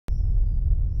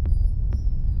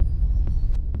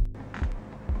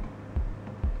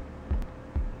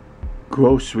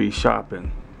grocery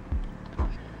shopping.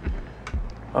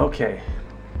 Okay,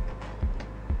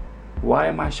 why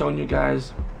am I showing you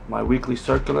guys my weekly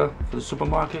circular for the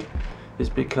supermarket? Is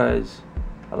because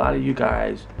a lot of you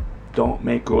guys don't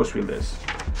make grocery lists.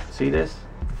 See this?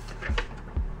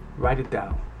 Write it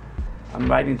down. I'm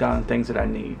writing down things that I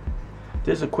need.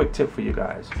 This is a quick tip for you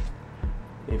guys.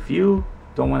 If you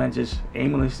don't want to just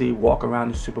aimlessly walk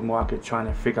around the supermarket trying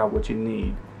to figure out what you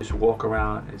need, just walk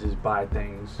around and just buy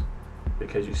things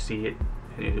because you see it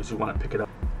and you just want to pick it up.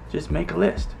 Just make a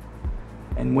list.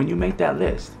 And when you make that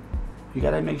list, you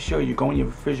got to make sure you go in your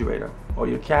refrigerator or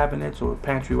your cabinets or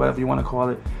pantry, whatever you want to call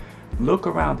it. Look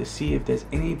around to see if there's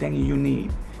anything you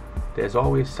need. There's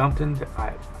always something that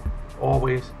I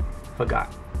always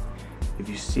forgot. If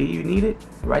you see you need it,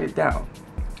 write it down.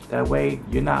 That way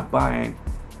you're not buying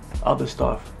other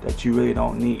stuff that you really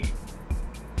don't need.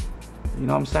 You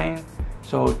know what I'm saying?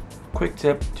 So quick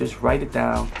tip, just write it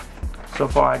down. So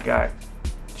far I got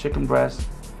chicken breast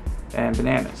and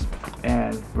bananas.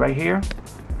 And right here,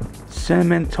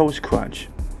 Cinnamon Toast Crunch.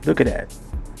 Look at that.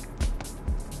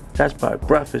 That's my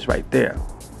breakfast right there.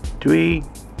 3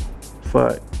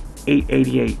 for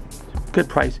 $8.88. Good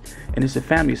price. And it's a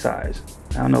family size.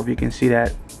 I don't know if you can see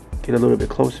that. Get a little bit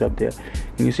closer up there.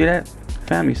 Can you see that?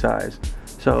 Family size.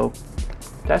 So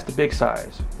that's the big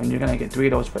size. And you're gonna get 3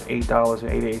 of those for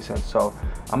 $8.88. So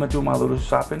I'm gonna do my little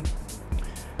shopping.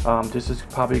 This is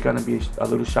probably gonna be a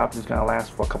little shopping that's gonna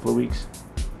last for a couple of weeks.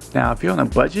 Now, if you're on a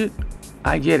budget,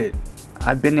 I get it.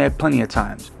 I've been there plenty of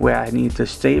times where I need to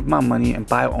save my money and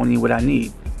buy only what I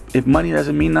need. If money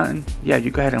doesn't mean nothing, yeah, you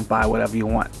go ahead and buy whatever you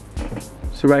want.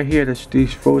 So right here,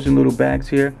 these frozen little bags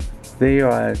here, they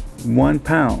are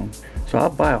 £1. So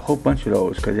I'll buy a whole bunch of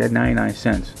those because they're 99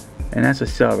 cents. And that's a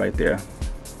sale right there.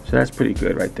 So that's pretty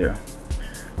good right there.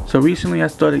 So recently I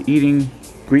started eating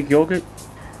Greek yogurt.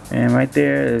 And right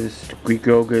there is Greek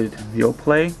yogurt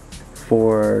Yoplait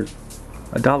for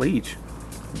 $1 each.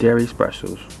 Dairy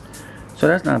specials. So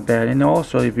that's not bad. And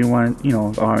also if you want,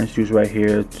 orange juice right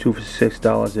here, 2 for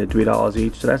 $6 at $3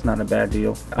 each. So that's not a bad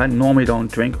deal. I normally don't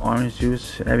drink orange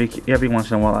juice. Every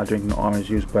once in a while I drink orange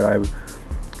juice, but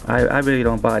I really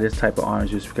don't buy this type of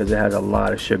orange juice because it has a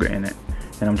lot of sugar in it.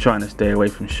 And I'm trying to stay away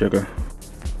from sugar.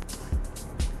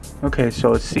 Okay,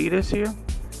 so see this here?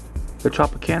 The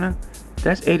Tropicana?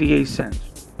 That's 88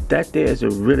 cents. That there is a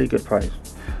really good price.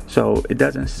 So it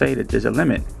doesn't say that there's a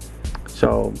limit.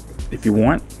 So if you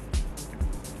want,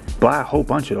 buy a whole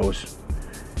bunch of those.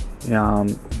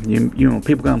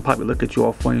 People gonna probably look at you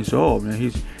all funny and say, oh man,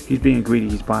 he's being greedy,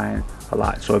 he's buying a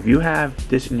lot. So if you have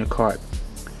this in your cart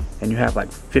and you have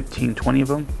like 15, 20 of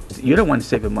them, you're the one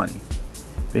saving money.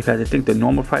 Because I think the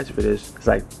normal price for this is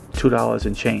like $2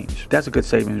 and change. That's a good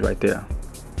savings right there.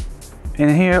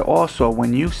 And here also,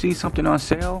 when you see something on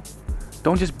sale,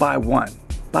 don't just buy one.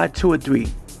 Buy 2 or 3.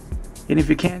 And if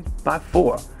you can't, buy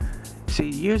 4. See,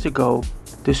 years ago,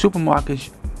 the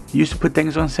supermarkets used to put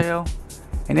things on sale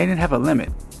and they didn't have a limit.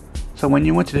 So when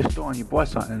you went to the store and you bought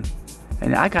something,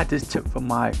 and I got this tip from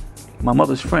my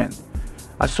mother's friend.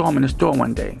 I saw him in the store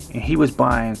one day and he was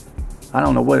buying, I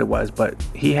don't know what it was, but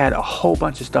he had a whole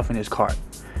bunch of stuff in his cart.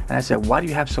 And I said, why do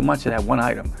you have so much of that one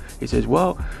item? He says,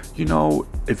 well,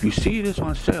 if you see this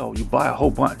on sale, you buy a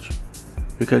whole bunch.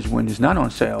 Because when it's not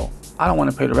on sale, I don't want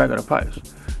to pay the regular price.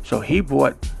 So he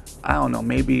bought, I don't know,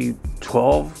 maybe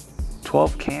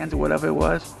 12 cans or whatever it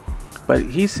was. But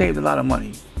he saved a lot of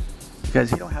money because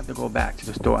he don't have to go back to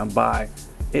the store and buy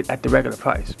it at the regular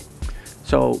price.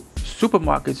 So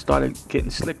supermarkets started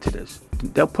getting slick to this.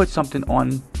 They'll put something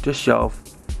on the shelf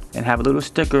and have a little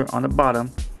sticker on the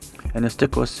bottom, and the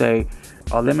sticker will say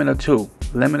a limit of 2,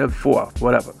 limit of 4,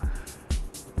 whatever.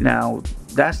 Now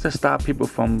that's to stop people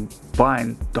from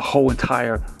buying the whole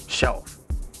entire shelf,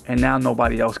 and now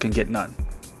nobody else can get none.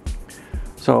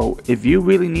 So if you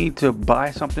really need to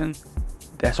buy something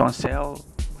that's on sale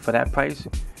for that price,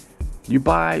 you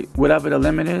buy whatever the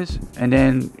limit is, and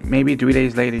then maybe 3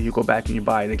 days later you go back and you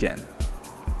buy it again.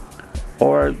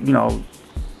 Or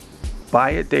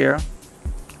buy it there,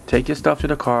 take your stuff to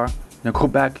the car, then go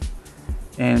back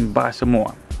and buy some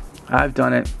more. I've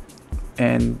done it,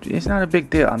 and it's not a big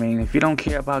deal. I mean, if you don't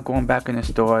care about going back in the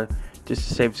store just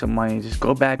to save some money, just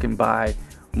go back and buy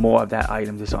more of that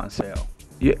item that's on sale.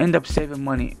 You end up saving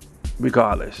money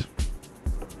regardless.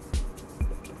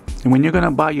 And when you're gonna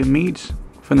buy your meats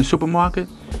from the supermarket,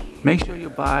 make sure you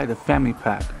buy the family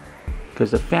pack,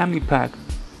 because the family pack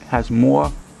has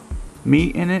more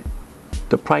meat in it.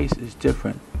 The price is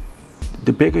different.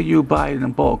 The bigger you buy it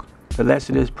in bulk, the less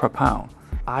it is per pound.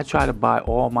 I try to buy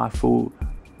all my food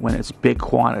when it's big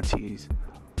quantities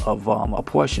of a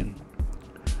portion.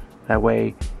 That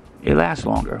way it lasts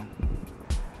longer.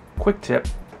 quick tip,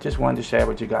 just wanted to share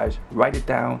with you guys. Write it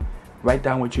down. Write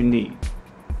down what you need.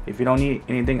 If you don't need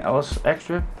anything else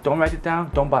extra, don't write it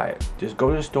down, don't buy it. Just go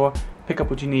to the store, pick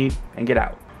up what you need, and get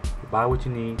out. You buy what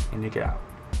you need, and you get out.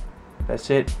 That's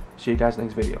it. See you guys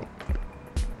next video.